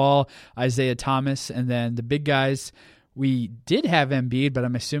 John Wall, Isaiah Thomas, and then the big guys. We did have Embiid, but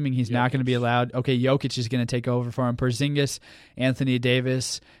I'm assuming he's not going to be allowed. Okay, Jokic is going to take over for him. Porzingis, Anthony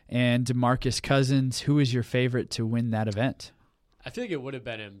Davis, and DeMarcus Cousins. Who is your favorite to win that event? I feel like it would have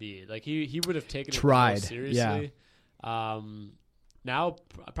been Embiid. Like he would have taken it more seriously. Yeah. Now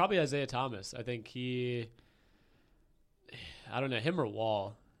probably Isaiah Thomas. I think I don't know, him or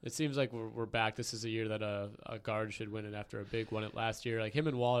Wall. It seems like we're back. This is a year that a guard should win it after a big one last year. Like him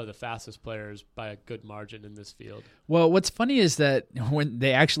and Wall are the fastest players by a good margin in this field. Well, what's funny is that when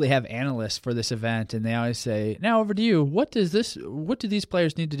they actually have analysts for this event, and they always say, "Now over to you. What do these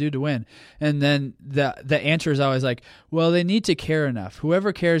players need to do to win?" And then the answer is always like, "Well, they need to care enough.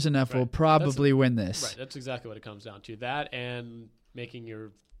 Whoever cares enough will probably win this." Right. That's exactly what it comes down to. That and making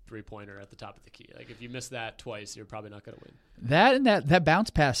your three-pointer at the top of the key. Like if you miss that twice, you're probably not going to win. That and that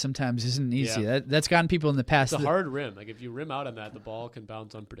bounce pass sometimes isn't easy. Yeah. That's gotten people in the past. It's a hard rim. Like if you rim out on that, the ball can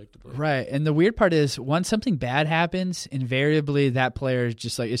bounce unpredictably. Right. And the weird part is once something bad happens, invariably that player is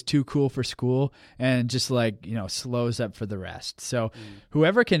just like is too cool for school and just like, slows up for the rest. So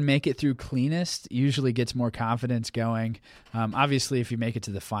whoever can make it through cleanest usually gets more confidence going. Obviously, if you make it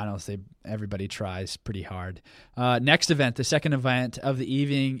to the finals, everybody tries pretty hard. Next event, the second event of the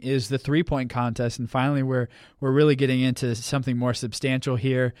evening, is the 3-point contest, and finally we're really getting into something more substantial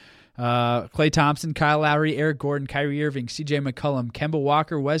here. Klay Thompson, Kyle Lowry, Eric Gordon, Kyrie Irving, CJ McCollum, Kemba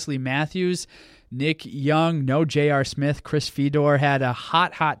Walker, Wesley Matthews, Nick Young, no J.R. Smith. Chris Fedor had a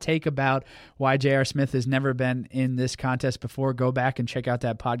hot take about why J.R. Smith has never been in this contest before. Go back and check out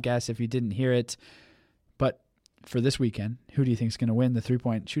that podcast if you didn't hear it. But for this weekend, who do you think is going to win the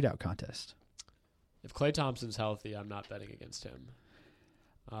 3-point shootout contest? If Klay Thompson's healthy, I'm not betting against him.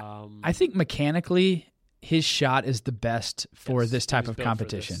 I think mechanically his shot is the best for this type of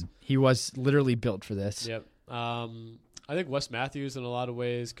competition. He was literally built for this. Yep. I think Wes Matthews in a lot of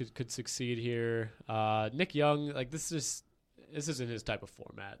ways could succeed here. Nick Young, like this isn't his type of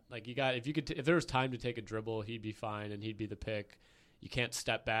format. Like if there was time to take a dribble, he'd be fine and he'd be the pick. You can't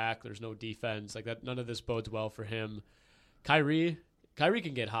step back. There's no defense. Like that. None of this bodes well for him. Kyrie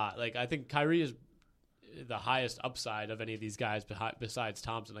can get hot. Like I think Kyrie is the highest upside of any of these guys besides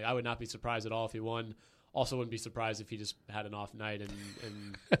Thompson. Like I would not be surprised at all if he won. Also wouldn't be surprised if he just had an off night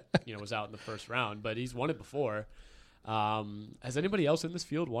and was out in the first round. But he's won it before. Has anybody else in this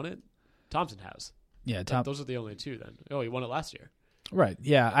field won it? Thompson has. Yeah, those are the only two then. Oh, he won it last year. Right.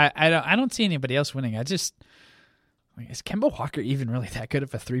 Yeah, I don't see anybody else winning. Is Kemba Walker even really that good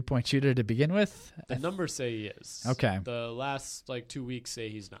of a 3-point shooter to begin with? The numbers say he is. Okay. The last 2 weeks say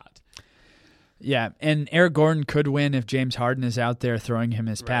he's not. Yeah, and Eric Gordon could win if James Harden is out there throwing him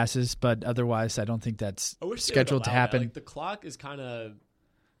his passes, but otherwise I don't think that's scheduled to happen. The clock is kind of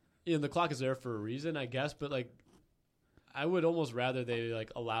the clock is there for a reason, I guess, but I would almost rather they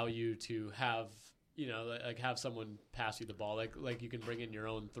allow you to have have someone pass you the ball, like you can bring in your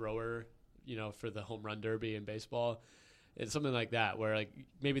own thrower, for the home run derby in baseball. It's something like that where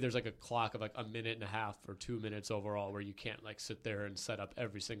maybe there's a clock of a minute and a half or 2 minutes overall where you can't sit there and set up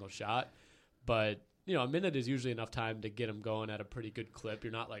every single shot. But a minute is usually enough time to get them going at a pretty good clip.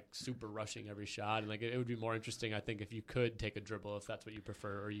 You're not like super rushing every shot. And like it would be more interesting, I think, if you could take a dribble, if that's what you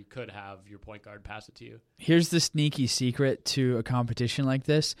prefer, or you could have your point guard pass it to you. Here's the sneaky secret to a competition like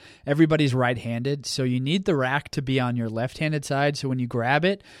this. Everybody's right-handed, so you need the rack to be on your left-handed side. So when you grab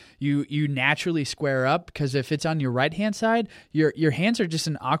it, you naturally square up, because if it's on your right-hand side, your hands are just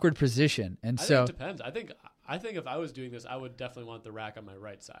in an awkward position. And I so think it depends. I think if I was doing this, I would definitely want the rack on my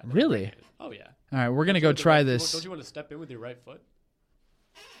right side. Really? Right-handed. Oh, yeah. All right, we're going to go try this. Don't you want to step in with your right foot?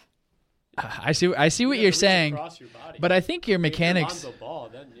 I see what you're saying, Across your body. but I think your mechanics... If you're Lonzo Ball,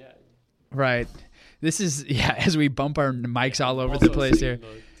 then yeah. Right. This is, as we bump our mics all over the place here.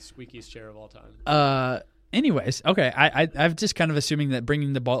 The squeakiest chair of all time. Anyways, okay, I'm just kind of assuming that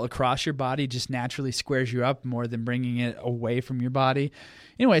bringing the ball across your body just naturally squares you up more than bringing it away from your body.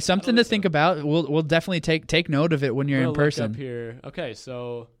 Anyway, something to think about. We'll definitely take note of it when you're in person. Look up here. Okay,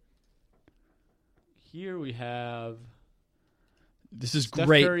 so here we have. This is Steph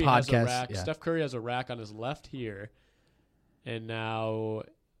great Curry podcast. Yeah. Steph Curry has a rack on his left here, and now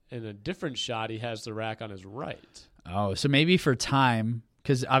in a different shot, he has the rack on his right. Oh, so maybe for time.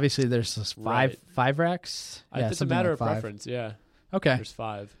 Because obviously there's five racks. Yeah, it's a matter of preference, yeah. Okay. There's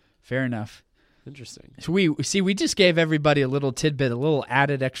 5. Fair enough. Interesting. So we just gave everybody a little tidbit, a little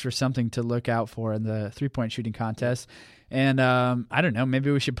added extra something to look out for in the 3-point shooting contest. And I don't know,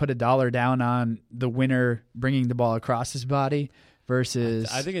 maybe we should put $1 down on the winner bringing the ball across his body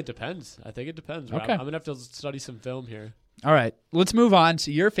versus... I think it depends. Okay. I'm going to have to study some film here. All right. Let's move on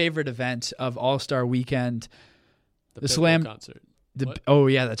to your favorite event of All-Star Weekend. The Slam concert. Oh,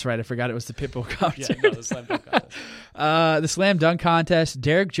 yeah, that's right. I forgot it was the Pitbull concert. Yeah, no, the Slam Dunk Contest. The Slam Dunk Contest.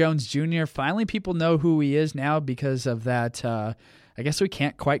 Derek Jones Jr. Finally, people know who he is now because of that. I guess we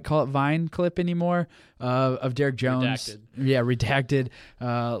can't quite call it Vine clip anymore of Derek Jones. Redacted. Yeah, redacted.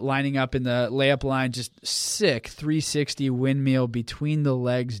 Lining up in the layup line. Just sick 360 windmill between the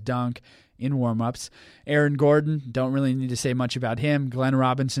legs dunk in warm-ups. Aaron Gordon, don't really need to say much about him. Glenn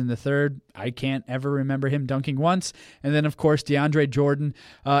Robinson III, I can't ever remember him dunking once. And then, of course, DeAndre Jordan.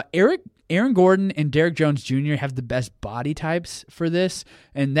 Aaron Gordon and Derek Jones Jr. have the best body types for this,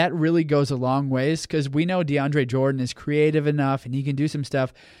 and that really goes a long ways because we know DeAndre Jordan is creative enough and he can do some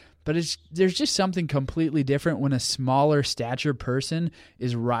stuff, but there's just something completely different when a smaller stature person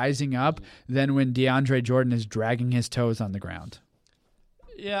is rising up than when DeAndre Jordan is dragging his toes on the ground.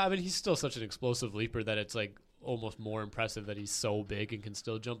 Yeah, I mean, he's still such an explosive leaper that it's like almost more impressive that he's so big and can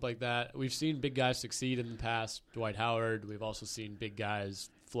still jump like that. We've seen big guys succeed in the past, Dwight Howard. We've also seen big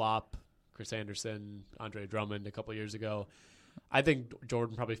guys flop, Chris Anderson, Andre Drummond a couple years ago. I think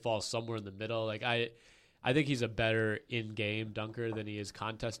Jordan probably falls somewhere in the middle. Like I think he's a better in-game dunker than he is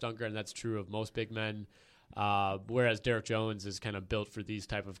contest dunker, and that's true of most big men. Whereas Derek Jones is kind of built for these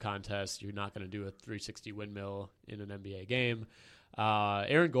type of contests. You're not going to do a 360 windmill in an NBA game.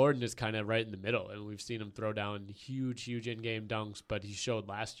 Aaron Gordon is kind of right in the middle, and we've seen him throw down huge in-game dunks, but he showed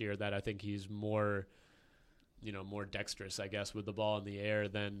last year that I think he's more dexterous, I guess, with the ball in the air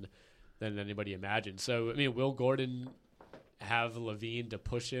than anybody imagined. So, I mean, will Gordon have Levine to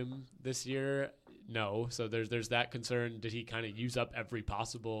push him this year? No. So there's that concern. Did he kind of use up every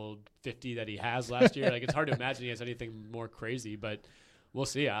possible 50 that he has last year? Like, it's hard to imagine he has anything more crazy, but we'll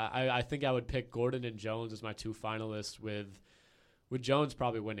see. I think I would pick Gordon and Jones as my 2 finalists with Jones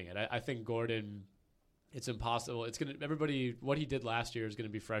probably winning it. I think Gordon, it's impossible. Everybody, what he did last year is going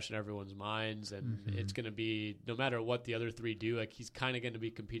to be fresh in everyone's minds, and it's going to be, no matter what the other 3 do, like he's kind of going to be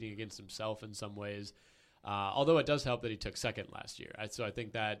competing against himself in some ways. Although it does help that he took second last year. So I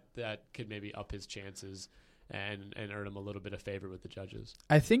think that could maybe up his chances and earn him a little bit of favor with the judges.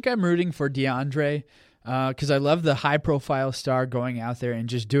 I think I'm rooting for DeAndre because I love the high-profile star going out there and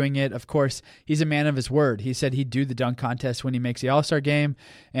just doing it. Of course, he's a man of his word. He said he'd do the dunk contest when he makes the All-Star game,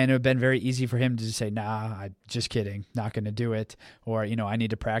 and it would have been very easy for him to just say, nah, I'm just kidding, not going to do it, or, I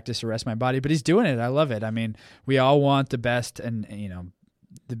need to practice to rest my body. But he's doing it. I love it. I mean, we all want the best and,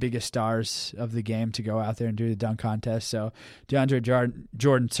 the biggest stars of the game to go out there and do the dunk contest. So DeAndre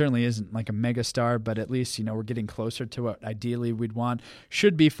Jordan certainly isn't like a mega star, but at least, we're getting closer to what ideally we'd want.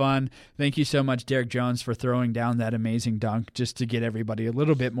 Should be fun. Thank you so much, Derek Jones, for throwing down that amazing dunk just to get everybody a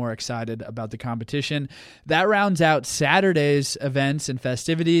little bit more excited about the competition. That rounds out Saturday's events and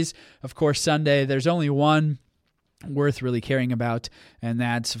festivities. Of course, Sunday, there's only one worth really caring about, and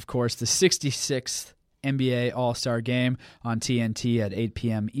that's, of course, the 66th NBA All-Star Game on TNT at 8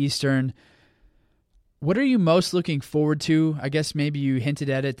 p.m. Eastern. What are you most looking forward to? I guess maybe you hinted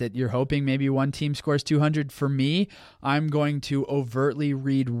at it that you're hoping maybe one team scores 200. For me, I'm going to overtly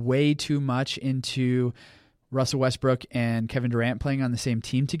read way too much into Russell Westbrook and Kevin Durant playing on the same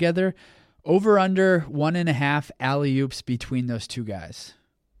team together. Over under 1.5 alley-oops between those two guys.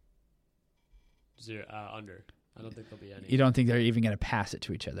 0 under. I don't think there'll be any. You don't think they're even going to pass it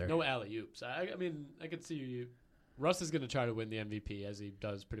to each other? No alley-oops. I mean, I could see you. Russ is going to try to win the MVP as he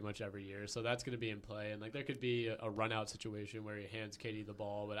does pretty much every year, so that's going to be in play. And like there could be a run-out situation where he hands KD the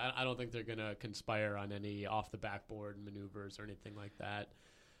ball, but I don't think they're going to conspire on any off-the-backboard maneuvers or anything like that.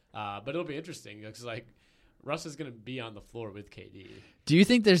 But it'll be interesting because like Russ is going to be on the floor with KD. Do you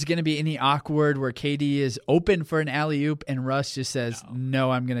think there's going to be any awkward where KD is open for an alley-oop and Russ just says,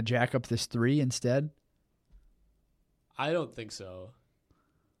 no I'm going to jack up this 3 instead? I don't think so.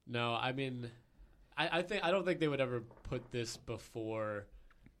 No, I mean, I don't think they would ever put this before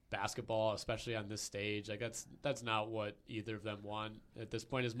basketball, especially on this stage. Like that's not what either of them want at this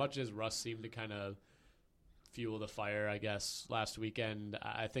point. As much as Russ seemed to kind of fuel the fire, I guess, last weekend,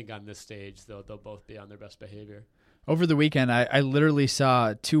 I think on this stage they'll both be on their best behavior. Over the weekend, I literally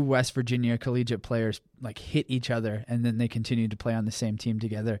saw 2 West Virginia collegiate players like hit each other, and then they continued to play on the same team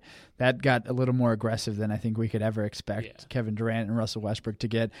together. That got a little more aggressive than I think we could ever expect Kevin Durant and Russell Westbrook to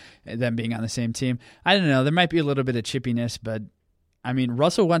get, them being on the same team. I don't know. There might be a little bit of chippiness, but I mean,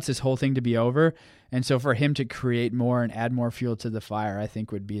 Russell wants this whole thing to be over, and so for him to create more and add more fuel to the fire, I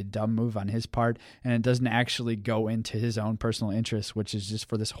think would be a dumb move on his part, and it doesn't actually go into his own personal interests, which is just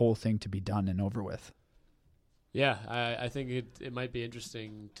for this whole thing to be done and over with. Yeah, I think it might be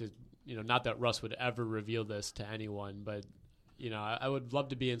interesting to, not that Russ would ever reveal this to anyone, but, I would love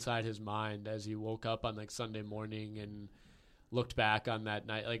to be inside his mind as he woke up on like Sunday morning and looked back on that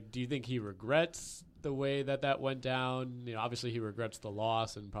night. Like, do you think he regrets the way that went down? Obviously he regrets the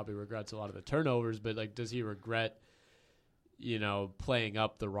loss and probably regrets a lot of the turnovers, but like, does he regret, playing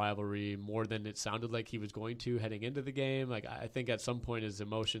up the rivalry more than it sounded like he was going to heading into the game? Like, I think at some point his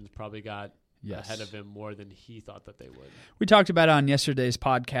emotions probably got ahead of him more than he thought that they would. We talked about it on yesterday's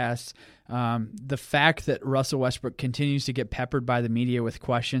podcast. The fact that Russell Westbrook continues to get peppered by the media with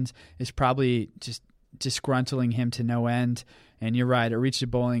questions is probably just disgruntling him to no end. And you're right, it reached a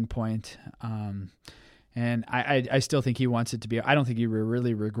boiling point. And I still think he wants it to be. I don't think he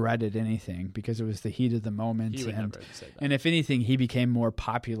really regretted anything because it was the heat of the moment. He would never say that. And if anything, he became more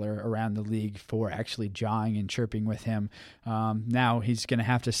popular around the league for actually jawing and chirping with him. Now he's going to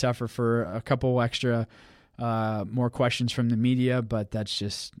have to suffer for a couple extra more questions from the media, but that's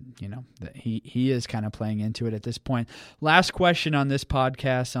just, that he is kind of playing into it at this point. Last question on this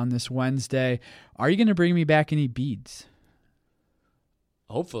podcast on this Wednesday. Are you going to bring me back any beads?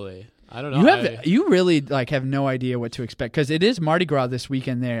 Hopefully. I don't know. You really have no idea what to expect because it is Mardi Gras this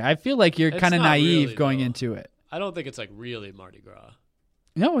weekend there. I feel like you're kind of naive really, going into it. I don't think it's really Mardi Gras.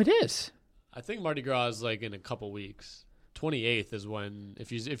 No, it is. I think Mardi Gras is in a couple weeks. 28th is when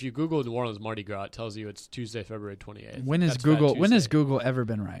if you Google New Orleans Mardi Gras, it tells you it's Tuesday, February 28th. When has Google ever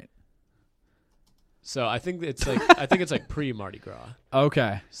been right? So I think it's pre Mardi Gras.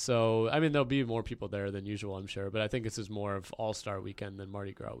 Okay. So I mean there'll be more people there than usual, I'm sure, but I think this is more of All-Star weekend than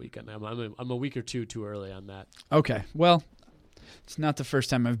Mardi Gras weekend. I'm a week or two too early on that. Okay. Well, it's not the first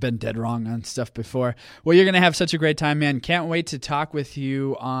time I've been dead wrong on stuff before. Well, you're going to have such a great time, man. Can't wait to talk with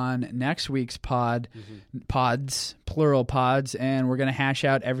you on next week's pods, plural pods, and we're going to hash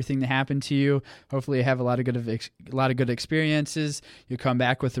out everything that happened to you. Hopefully you have a lot of good experiences. You'll come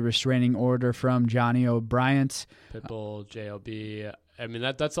back with a restraining order from Johnny O'Bryant. Pitbull, J.O.B. I mean,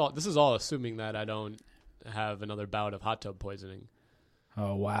 that's all. This is all assuming that I don't have another bout of hot tub poisoning.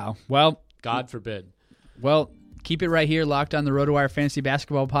 Oh, wow. Well, God forbid. Well, keep it right here, locked on the RotoWire Fantasy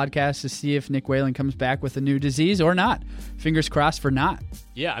Basketball Podcast to see if Nick Whalen comes back with a new disease or not. Fingers crossed for not.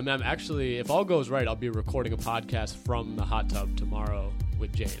 Yeah, I mean, I'm actually, if all goes right, I'll be recording a podcast from the hot tub tomorrow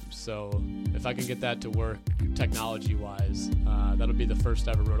with James. So if I can get that to work technology-wise, that'll be the first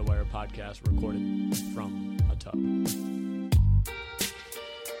ever RotoWire podcast recorded from a tub.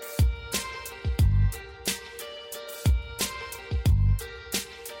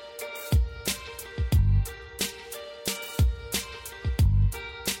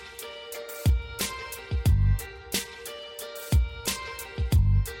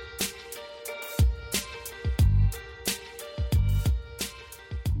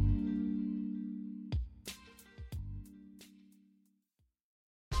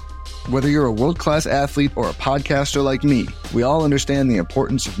 Whether you're a world-class athlete or a podcaster like me, we all understand the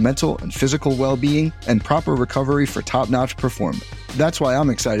importance of mental and physical well-being and proper recovery for top-notch performance. That's why I'm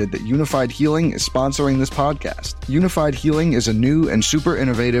excited that Unified Healing is sponsoring this podcast. Unified Healing is a new and super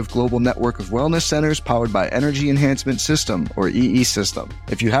innovative global network of wellness centers powered by Energy Enhancement System, or EE System.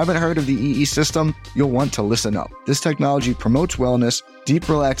 If you haven't heard of the EE System, you'll want to listen up. This technology promotes wellness, deep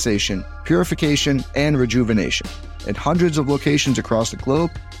relaxation, purification, and rejuvenation. In hundreds of locations across the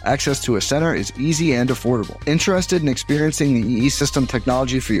globe, access to a center is easy and affordable. Interested in experiencing the EE System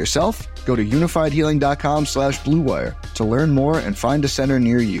technology for yourself? Go to unifiedhealing.com/bluewire to learn more and find a center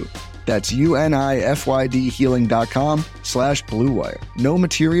near you. That's unifydhealing.com/bluewire. No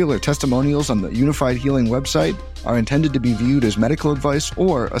material or testimonials on the Unified Healing website are intended to be viewed as medical advice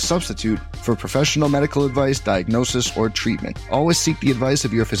or a substitute for professional medical advice, diagnosis, or treatment. Always seek the advice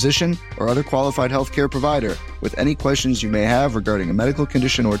of your physician or other qualified healthcare provider with any questions you may have regarding a medical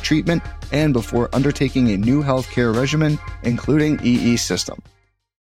condition or treatment and before undertaking a new healthcare regimen, including EE System.